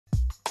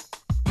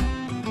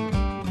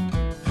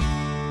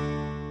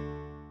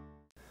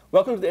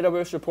Welcome to the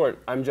AWS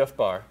Report. I'm Jeff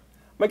Barr.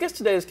 My guest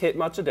today is Kate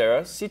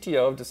Matsudaira,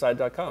 CTO of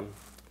Decide.com.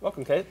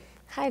 Welcome, Kate.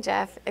 Hi,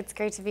 Jeff. It's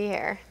great to be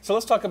here. So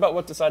let's talk about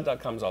what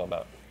Decide.com is all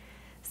about.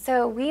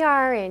 So we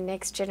are a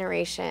next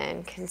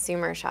generation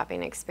consumer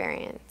shopping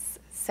experience.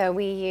 So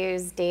we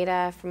use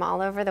data from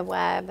all over the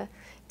web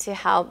to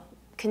help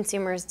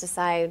consumers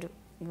decide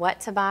what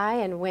to buy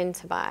and when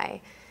to buy.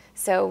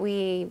 So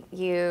we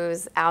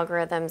use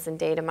algorithms and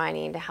data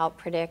mining to help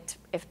predict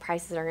if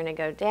prices are going to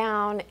go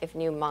down, if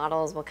new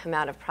models will come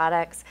out of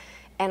products,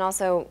 and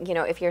also,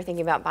 if you're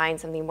thinking about buying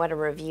something, what a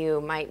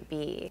review might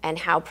be, and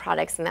how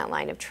products in that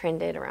line have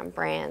trended around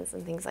brands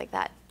and things like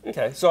that.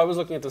 Okay, so I was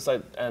looking at the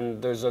site,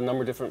 and there's a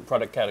number of different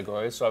product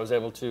categories, so I was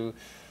able to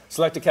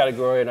select a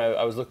category, and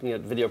I was looking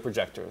at video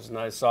projectors, and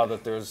I saw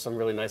that there's some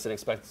really nice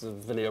inexpensive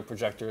video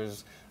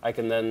projectors. I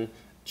can then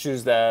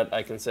choose that.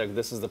 I can say,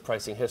 this is the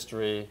pricing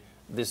history.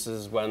 This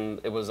is when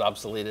it was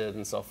obsoleted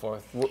and so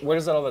forth. Where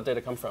does all that data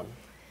come from?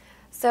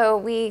 So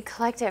we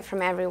collect it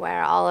from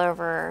everywhere, all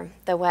over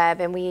the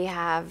web, and we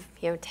have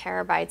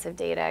terabytes of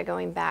data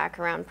going back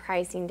around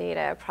pricing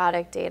data,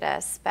 product data,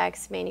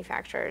 specs,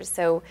 manufacturers.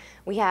 So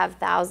we have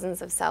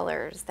thousands of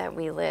sellers that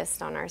we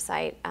list on our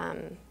site,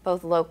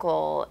 both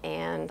local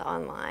and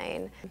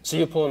online. So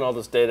you pull in all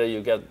this data,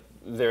 you get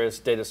various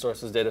data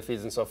sources, data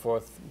feeds and so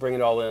forth, bring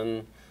it all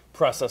in,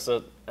 process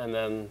it, and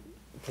then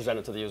present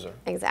it to the user.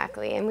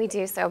 Exactly, and we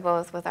do so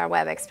both with our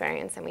web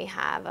experience and we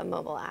have a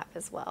mobile app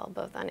as well,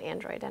 both on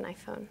Android and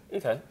iPhone.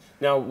 Okay.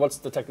 Now, what's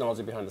the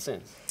technology behind the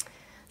scenes?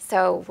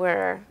 So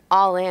we're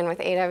all in with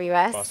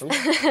AWS.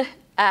 Awesome.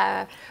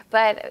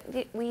 But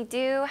we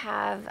do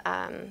have,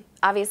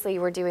 obviously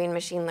we're doing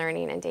machine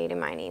learning and data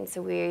mining,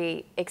 so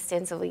we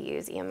extensively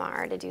use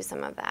EMR to do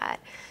some of that.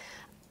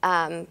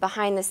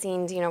 Behind the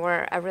scenes,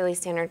 we're a really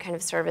standard kind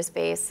of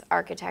service-based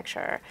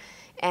architecture.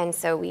 And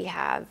so we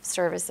have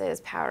services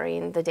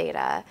powering the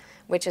data,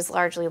 which is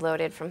largely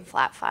loaded from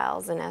flat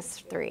files in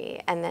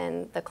S3, and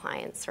then the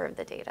clients serve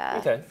the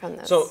data from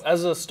those. So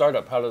as a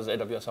startup, how does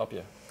AWS help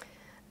you?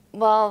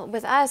 Well,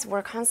 with us,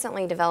 we're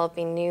constantly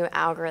developing new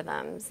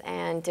algorithms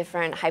and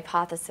different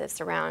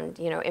hypotheses around,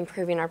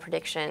 improving our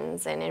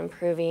predictions and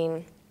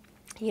improving,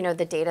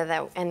 the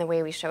data and the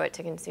way we show it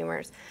to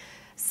consumers.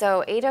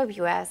 So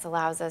AWS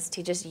allows us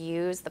to just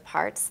use the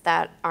parts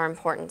that are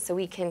important. So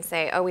we can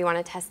say, we want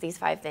to test these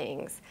 5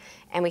 things.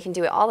 And we can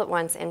do it all at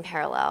once in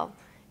parallel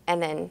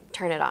and then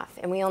turn it off.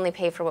 And we only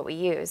pay for what we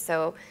use.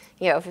 So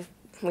if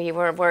we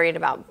were worried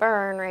about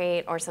burn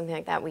rate or something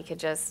like that, we could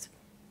just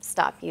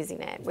stop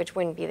using it, which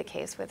wouldn't be the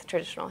case with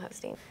traditional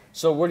hosting.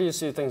 So where do you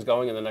see things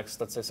going in the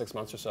next, let's say, 6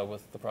 months or so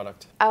with the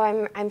product?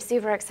 Oh, I'm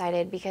super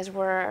excited because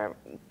we're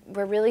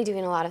really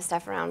doing a lot of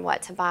stuff around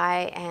what to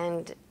buy,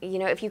 and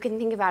if you can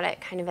think about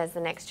it kind of as the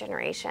next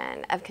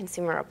generation of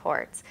consumer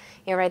reports,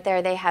 right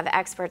there they have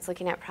experts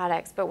looking at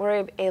products, but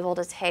we're able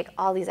to take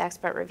all these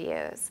expert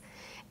reviews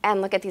and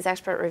look at these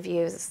expert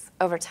reviews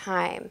over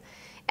time.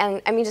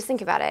 And I mean, just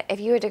think about it. If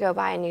you were to go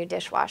buy a new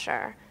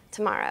dishwasher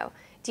tomorrow,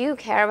 do you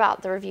care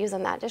about the reviews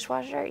on that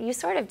dishwasher? You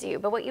sort of do,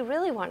 but what you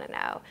really want to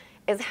know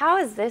is how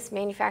has this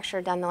manufacturer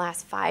done the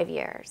last 5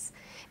 years?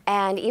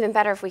 And even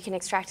better if we can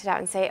extract it out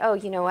and say,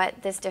 you know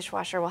what, this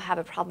dishwasher will have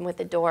a problem with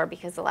the door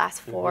because the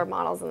last 4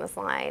 models in this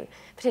line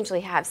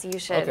potentially have, so you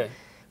should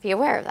be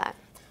aware of that.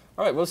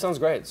 All right, well, it sounds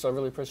great. So I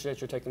really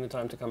appreciate you taking the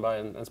time to come by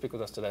and speak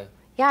with us today.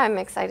 Yeah, I'm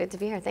excited to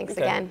be here. Thanks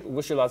again.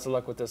 Wish you lots of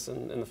luck with this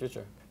in the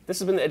future. This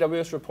has been the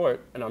AWS Report,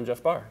 and I'm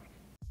Jeff Barr.